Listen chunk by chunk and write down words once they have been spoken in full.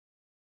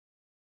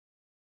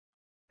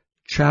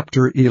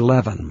Chapter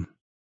 11.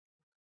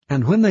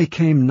 And when they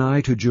came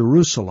nigh to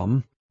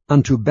Jerusalem,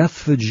 unto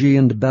Bethphage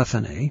and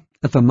Bethany,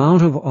 at the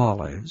Mount of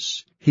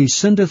Olives, he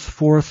sendeth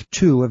forth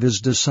 2 of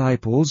his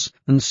disciples,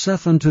 and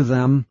saith unto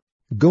them,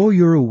 Go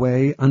your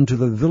way unto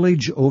the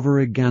village over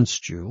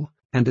against you,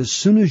 and as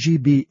soon as ye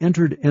be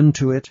entered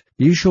into it,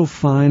 ye shall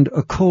find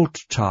a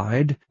colt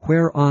tied,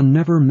 whereon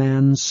never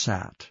man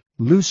sat.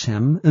 Loose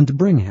him, and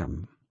bring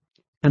him.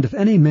 And if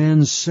any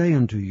man say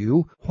unto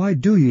you, Why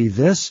do ye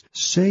this?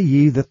 Say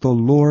ye that the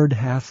Lord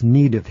hath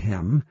need of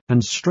him,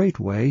 and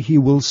straightway he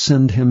will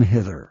send him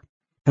hither.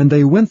 And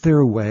they went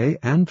their way,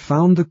 and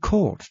found the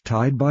colt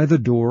tied by the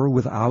door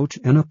without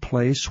in a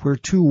place where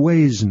 2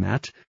 ways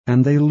met,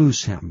 and they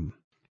loose him.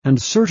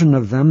 And certain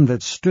of them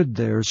that stood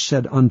there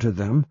said unto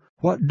them,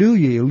 What do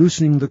ye,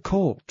 loosing the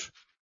colt?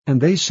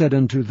 And they said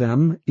unto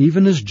them,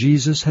 Even as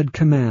Jesus had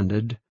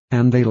commanded,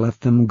 and they let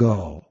them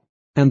go.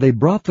 And they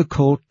brought the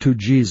colt to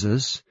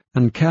Jesus,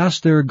 and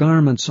cast their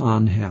garments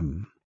on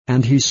him,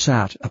 and he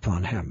sat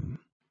upon him.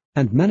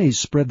 And many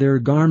spread their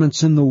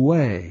garments in the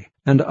way,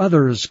 and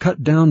others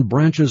cut down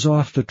branches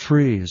off the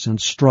trees,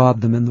 and strawed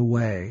them in the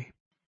way.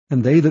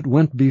 And they that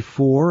went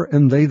before,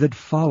 and they that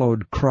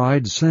followed,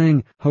 cried,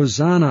 saying,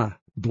 Hosanna!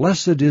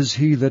 Blessed is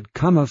he that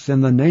cometh in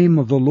the name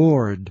of the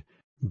Lord.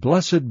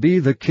 Blessed be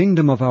the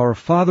kingdom of our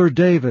father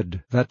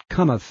David, that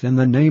cometh in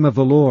the name of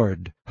the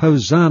Lord.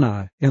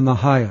 Hosanna in the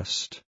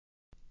highest.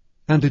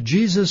 And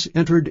Jesus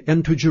entered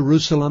into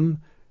Jerusalem,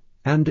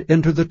 and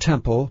into the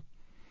temple.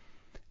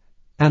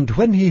 And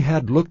when he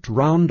had looked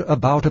round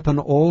about upon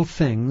all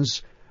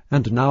things,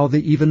 and now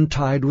the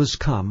eventide was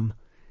come,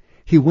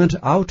 he went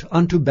out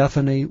unto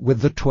Bethany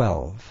with the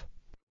 12.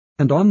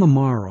 And on the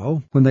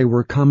morrow, when they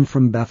were come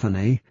from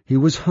Bethany, he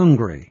was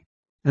hungry.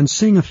 And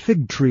seeing a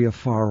fig tree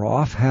afar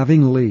off,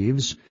 having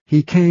leaves,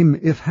 he came,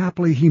 if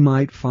haply he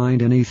might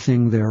find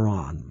anything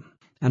thereon.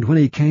 And when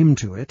he came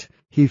to it,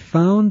 he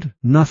found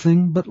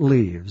nothing but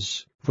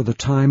leaves, for the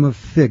time of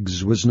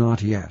figs was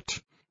not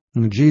yet.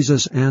 And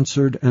Jesus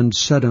answered and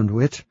said unto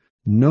it,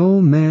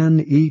 No man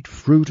eat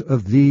fruit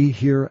of thee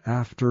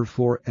hereafter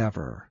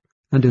forever.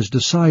 And his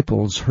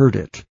disciples heard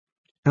it.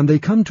 And they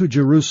come to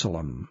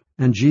Jerusalem,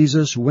 and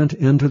Jesus went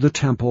into the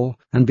temple,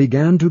 and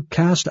began to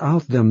cast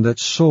out them that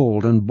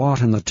sold and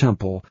bought in the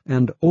temple,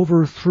 and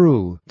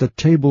overthrew the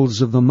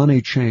tables of the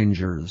money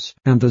changers,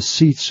 and the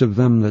seats of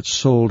them that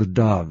sold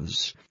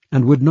doves,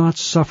 and would not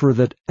suffer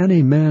that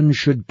any man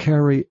should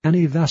carry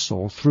any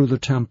vessel through the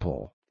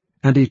temple.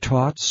 And he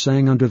taught,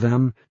 saying unto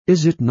them,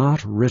 Is it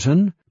not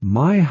written,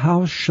 My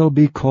house shall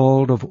be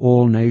called of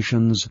all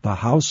nations the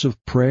house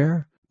of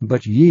prayer?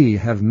 But ye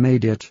have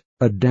made it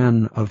a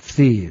den of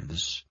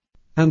thieves.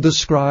 And the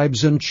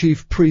scribes and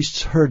chief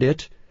priests heard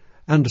it,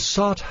 and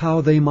sought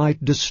how they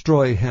might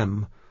destroy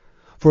him.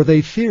 For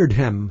they feared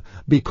him,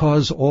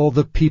 because all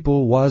the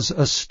people was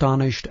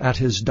astonished at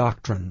his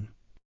doctrine.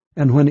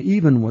 And when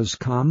even was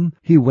come,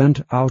 he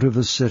went out of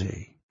the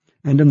city.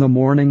 And in the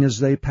morning as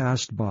they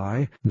passed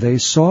by, they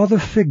saw the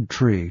fig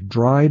tree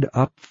dried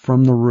up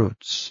from the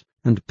roots.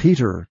 And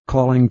Peter,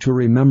 calling to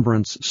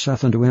remembrance,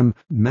 saith unto him,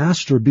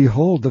 Master,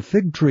 behold, the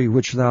fig tree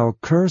which thou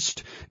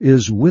cursed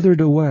is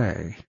withered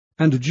away.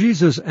 And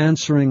Jesus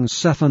answering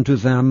saith unto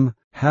them,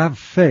 Have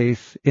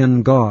faith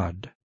in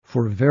God.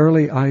 For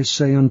verily I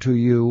say unto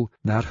you,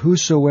 that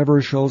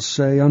whosoever shall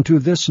say unto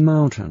this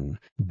mountain,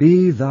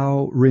 Be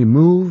thou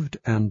removed,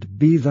 and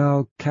be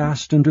thou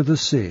cast into the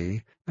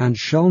sea, and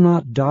shall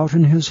not doubt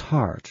in his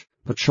heart,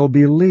 but shall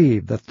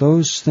believe that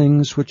those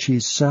things which he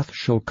saith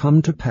shall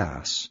come to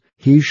pass,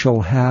 he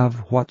shall have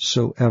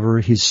whatsoever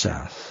he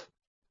saith.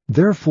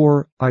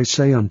 Therefore I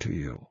say unto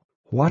you,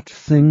 what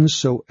things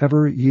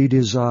soever ye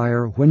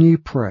desire when ye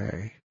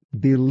pray,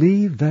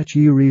 believe that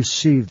ye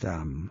receive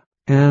them,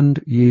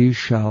 and ye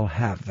shall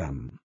have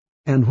them.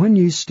 And when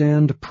ye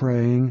stand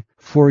praying,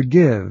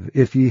 forgive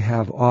if ye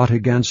have aught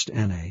against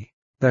any,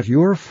 that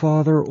your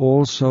Father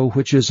also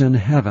which is in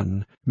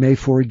heaven may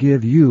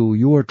forgive you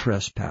your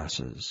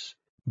trespasses.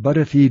 But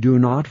if ye do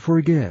not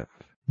forgive,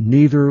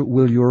 neither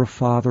will your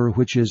Father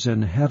which is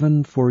in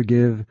heaven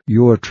forgive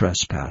your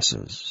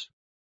trespasses.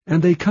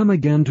 And they come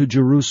again to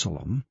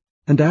Jerusalem,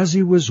 and as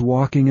he was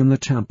walking in the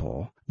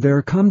temple,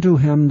 there come to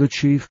him the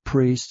chief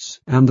priests,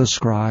 and the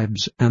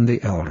scribes, and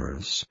the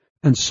elders,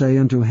 and say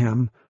unto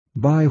him,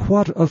 By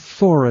what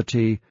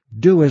authority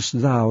doest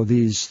thou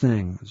these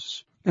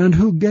things? And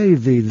who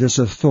gave thee this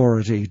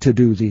authority to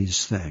do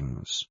these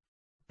things?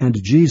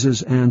 And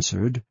Jesus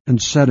answered,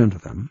 and said unto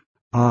them,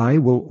 I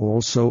will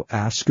also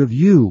ask of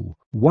you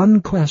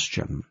one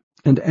question,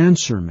 and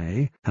answer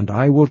me, and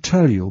I will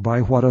tell you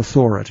by what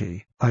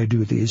authority I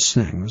do these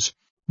things.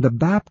 The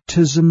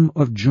baptism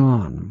of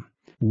John,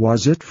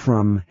 was it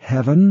from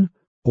heaven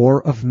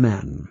or of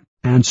men?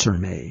 Answer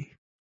me.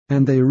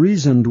 And they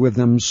reasoned with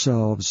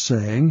themselves,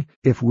 saying,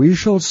 If we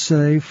shall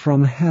say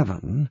from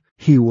heaven,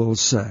 he will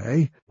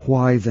say,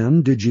 Why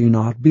then did ye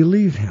not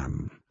believe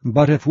him?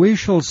 But if we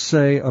shall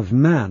say of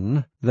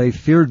men, they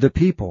feared the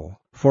people,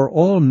 for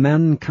all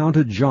men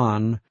counted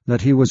John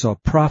that he was a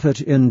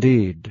prophet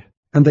indeed.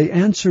 And they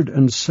answered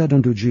and said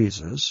unto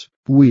Jesus,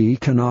 We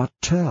cannot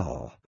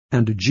tell.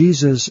 And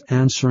Jesus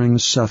answering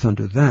saith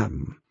unto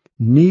them,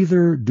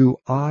 Neither do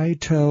I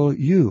tell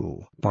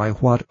you by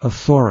what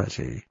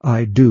authority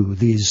I do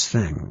these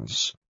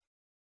things.